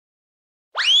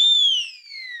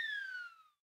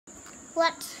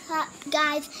What's up,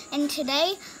 guys? And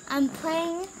today I'm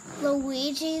playing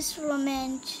Luigi's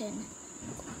Mansion.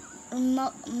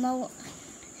 Never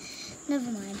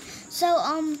mind. So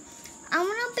I'm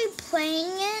gonna be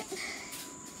playing it,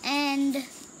 and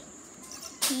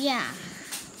yeah,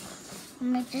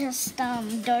 I just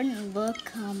don't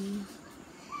look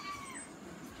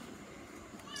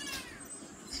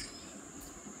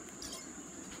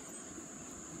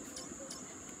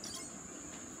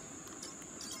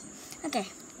Okay,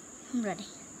 I'm ready.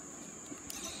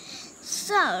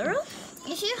 So,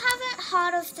 if you haven't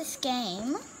heard of this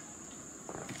game,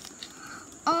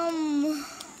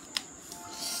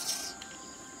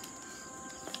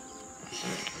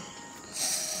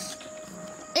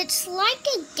 it's like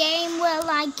a game where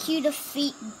like you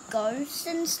defeat ghosts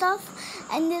and stuff,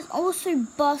 and there's also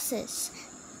bosses.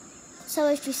 So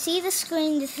if you see the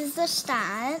screen, this is the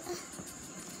start.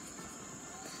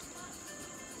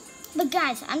 But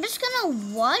guys, I'm just gonna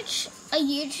watch a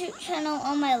YouTube channel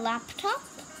on my laptop,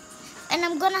 and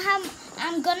I'm gonna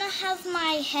have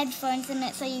my headphones in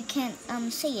it so you can't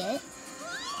see it,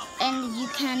 and you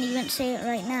can't even see it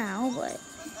right now, but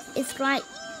it's right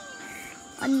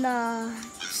on the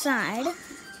side.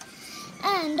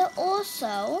 And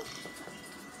also,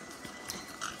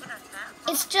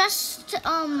 it's just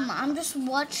I'm just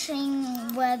watching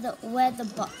what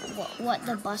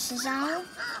the buses are.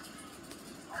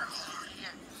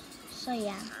 So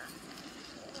yeah.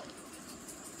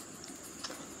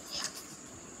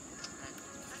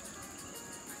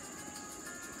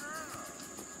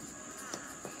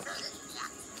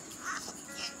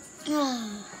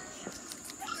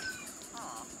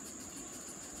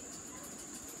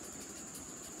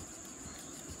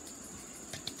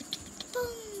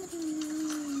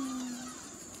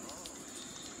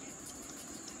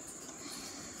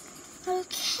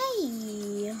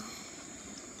 Okay.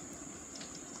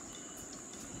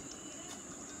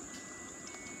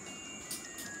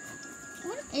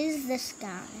 What is this guy?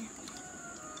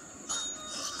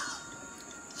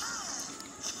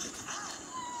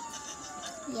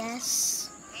 Yes.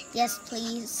 Yes,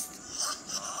 please.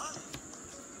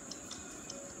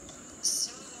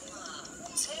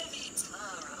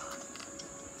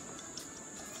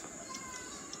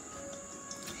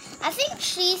 I think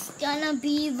she's gonna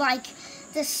be like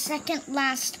the second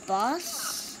last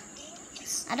boss.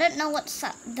 I don't know what's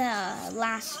the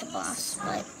last boss,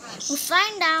 but we'll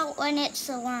find out when it's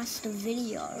the last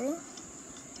video.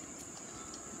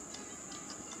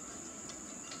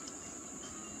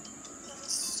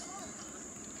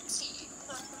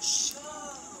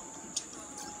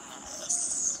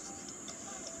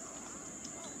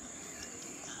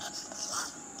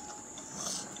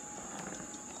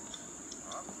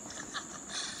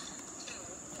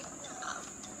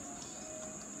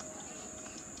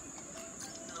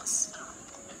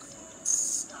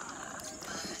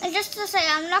 And just to say,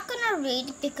 I'm not gonna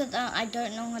read because I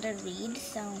don't know how to read,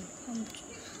 so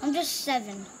I'm just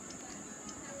 7.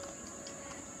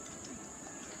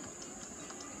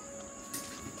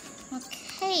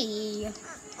 Okay.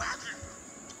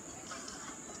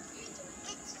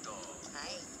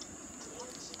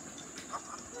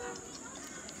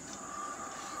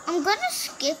 I'm gonna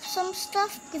skip some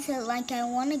stuff because like I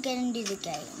want to get into the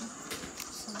game.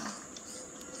 So.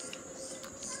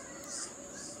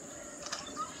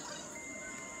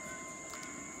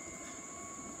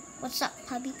 What's up,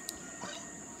 puppy?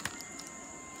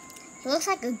 It looks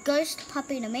like a ghost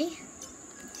puppy to me.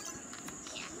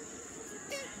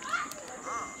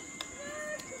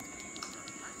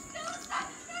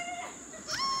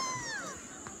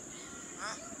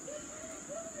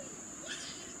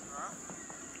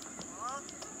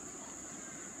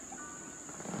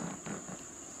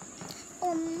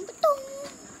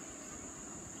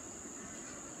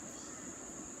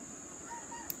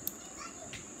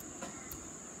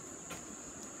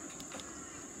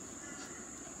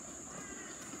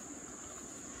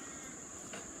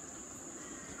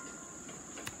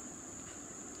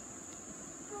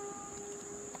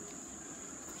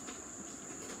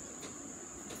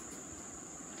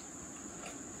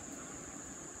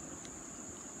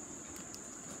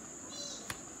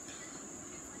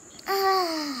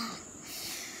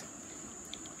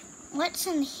 What's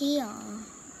in here?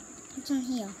 What's in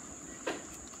here?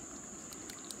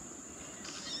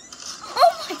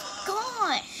 Oh my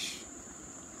gosh!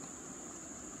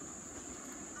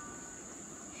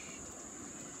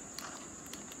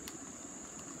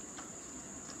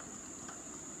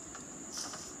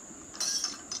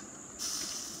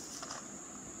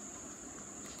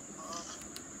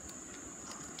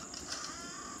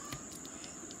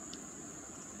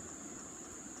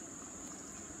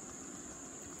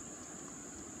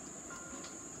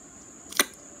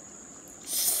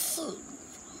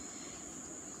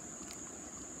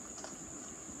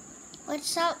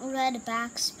 What's that red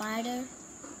back spider?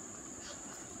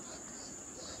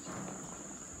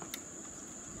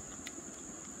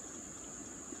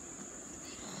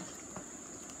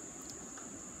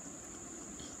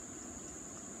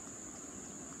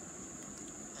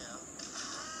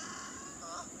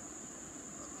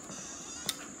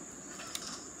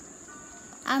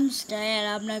 I'm scared.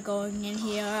 I'm not going in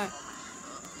here.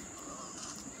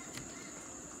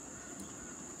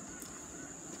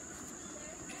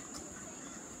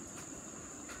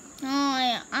 No,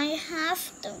 I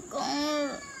have to go.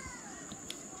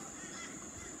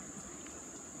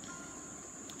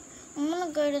 I'm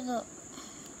gonna go to the...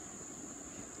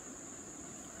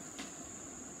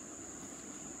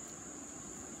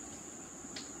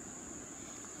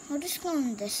 I'll just go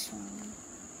on this one.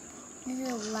 This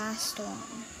is the last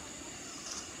one.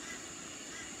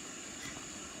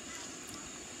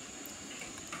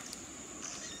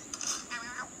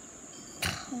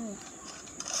 Oh.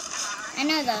 I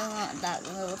know that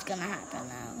was gonna happen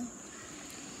now.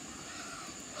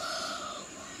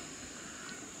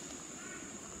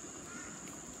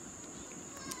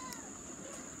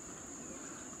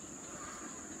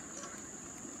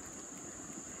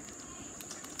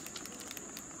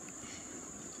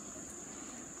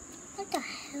 What the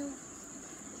hell?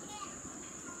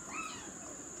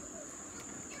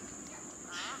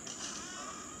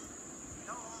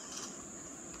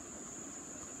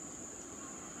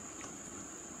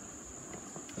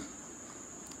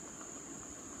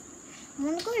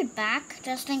 I'm gonna go back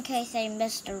just in case I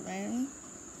missed a room.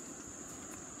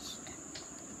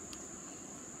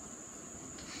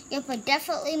 Yep, I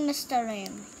definitely missed a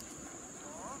room.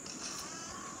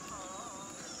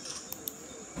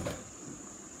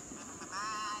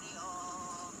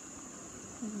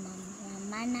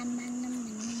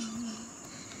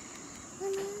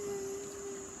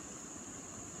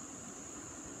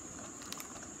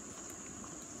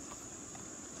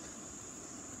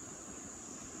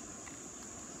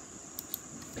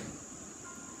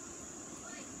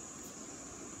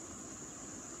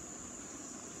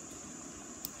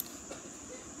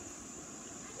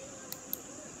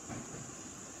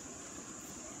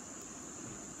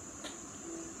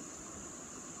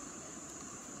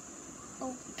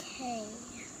 Okay.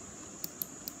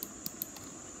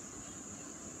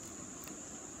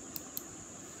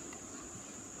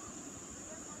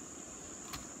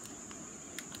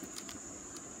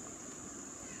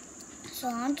 So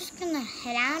I'm just gonna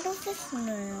head out of this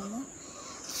room,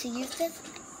 see if there's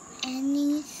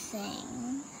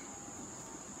anything.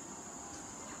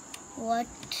 What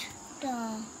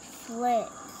the flip?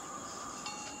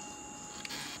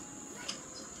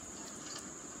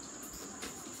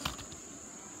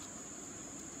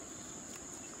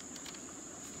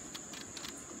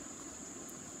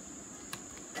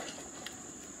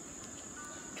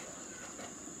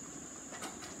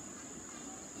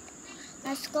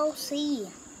 Let's go see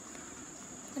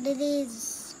what it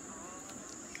is.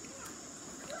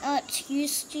 Oh, it's you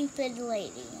stupid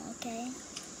lady, okay?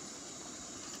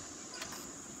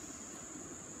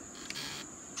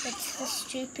 It's the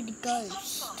stupid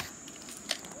ghost.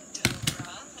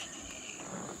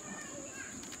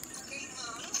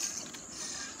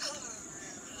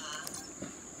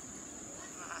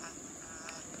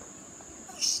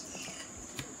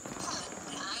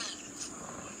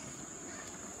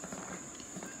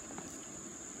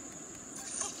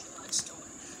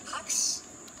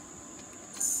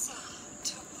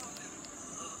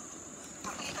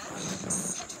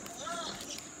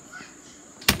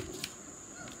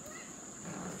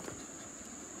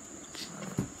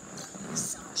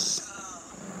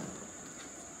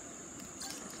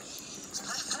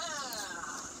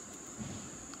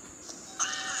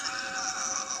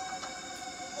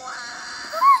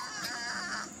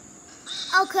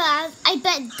 Okay, I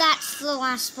bet that's the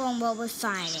last one where we're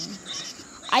fighting.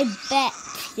 I bet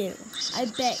you. I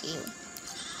bet you.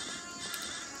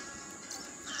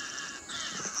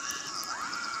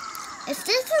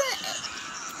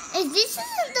 If this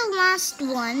isn't the last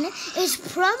one, it's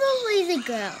probably the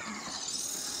girl.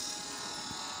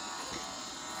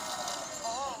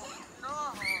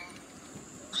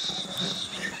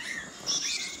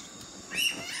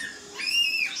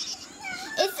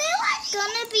 Is there like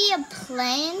gonna be a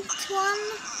plant one?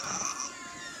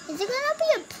 Is there gonna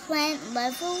be a plant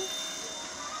level?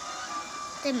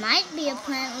 There might be a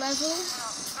plant level.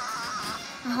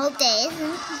 I hope there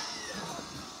isn't.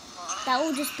 That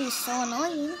will just be so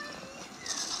annoying.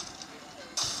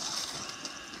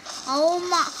 Oh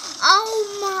my, oh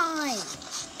my.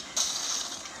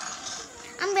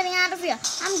 I'm getting out of here.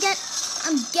 I'm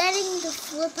getting the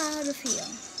flip out of here.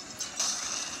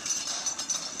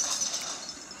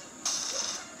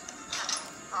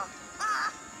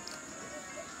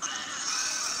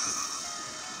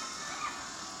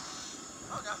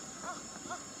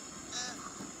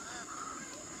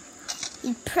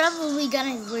 probably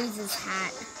gonna lose his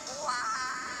hat.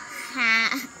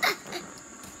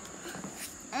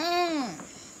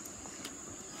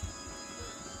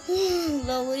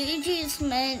 Luigi's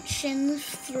Mansion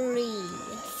 3.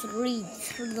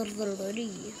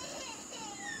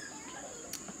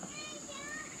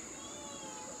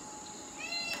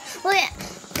 Wait,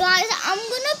 guys, I'm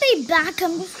gonna be back.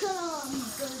 I'm just gonna go do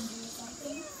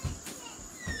something.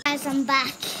 Guys, I'm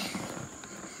back.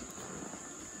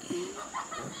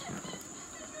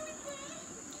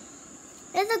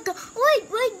 There's a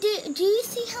wait, do you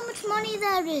see how much money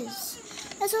there is?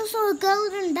 There's also a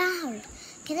golden barrel.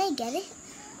 Can I get it?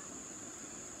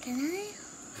 Can I?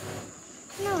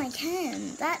 No, I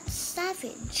can't. That's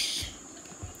savage.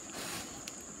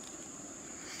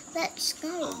 Let's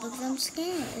go because I'm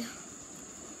scared.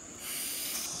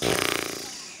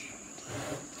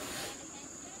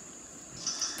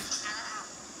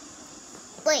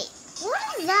 Wait, what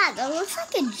is that? That looks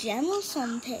like a gem or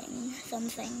something.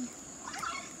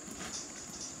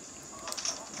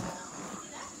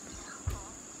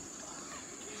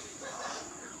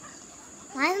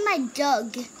 Why is my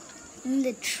dog in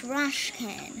the trash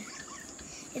can?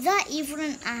 Is that even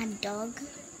an ad dog?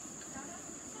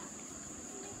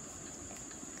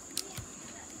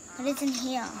 What is in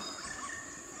here?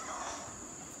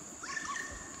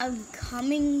 I'm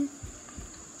coming.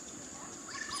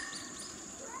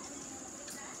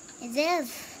 Is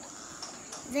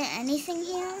there anything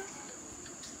here?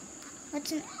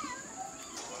 What's in?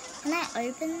 Can I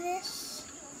open this?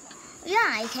 Yeah,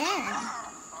 I can.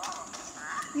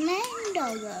 Man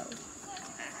doggo.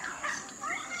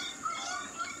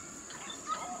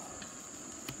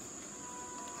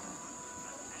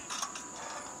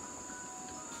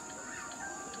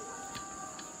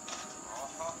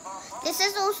 This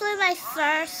is also my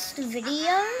first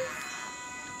video,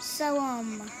 so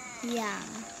yeah.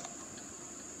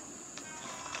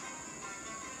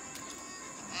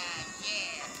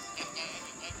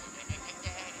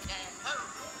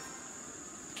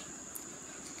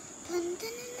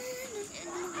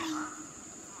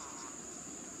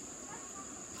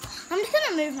 I'm just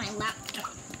gonna move my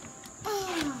laptop.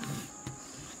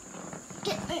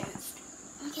 Get moved.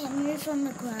 Okay, move from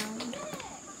the ground.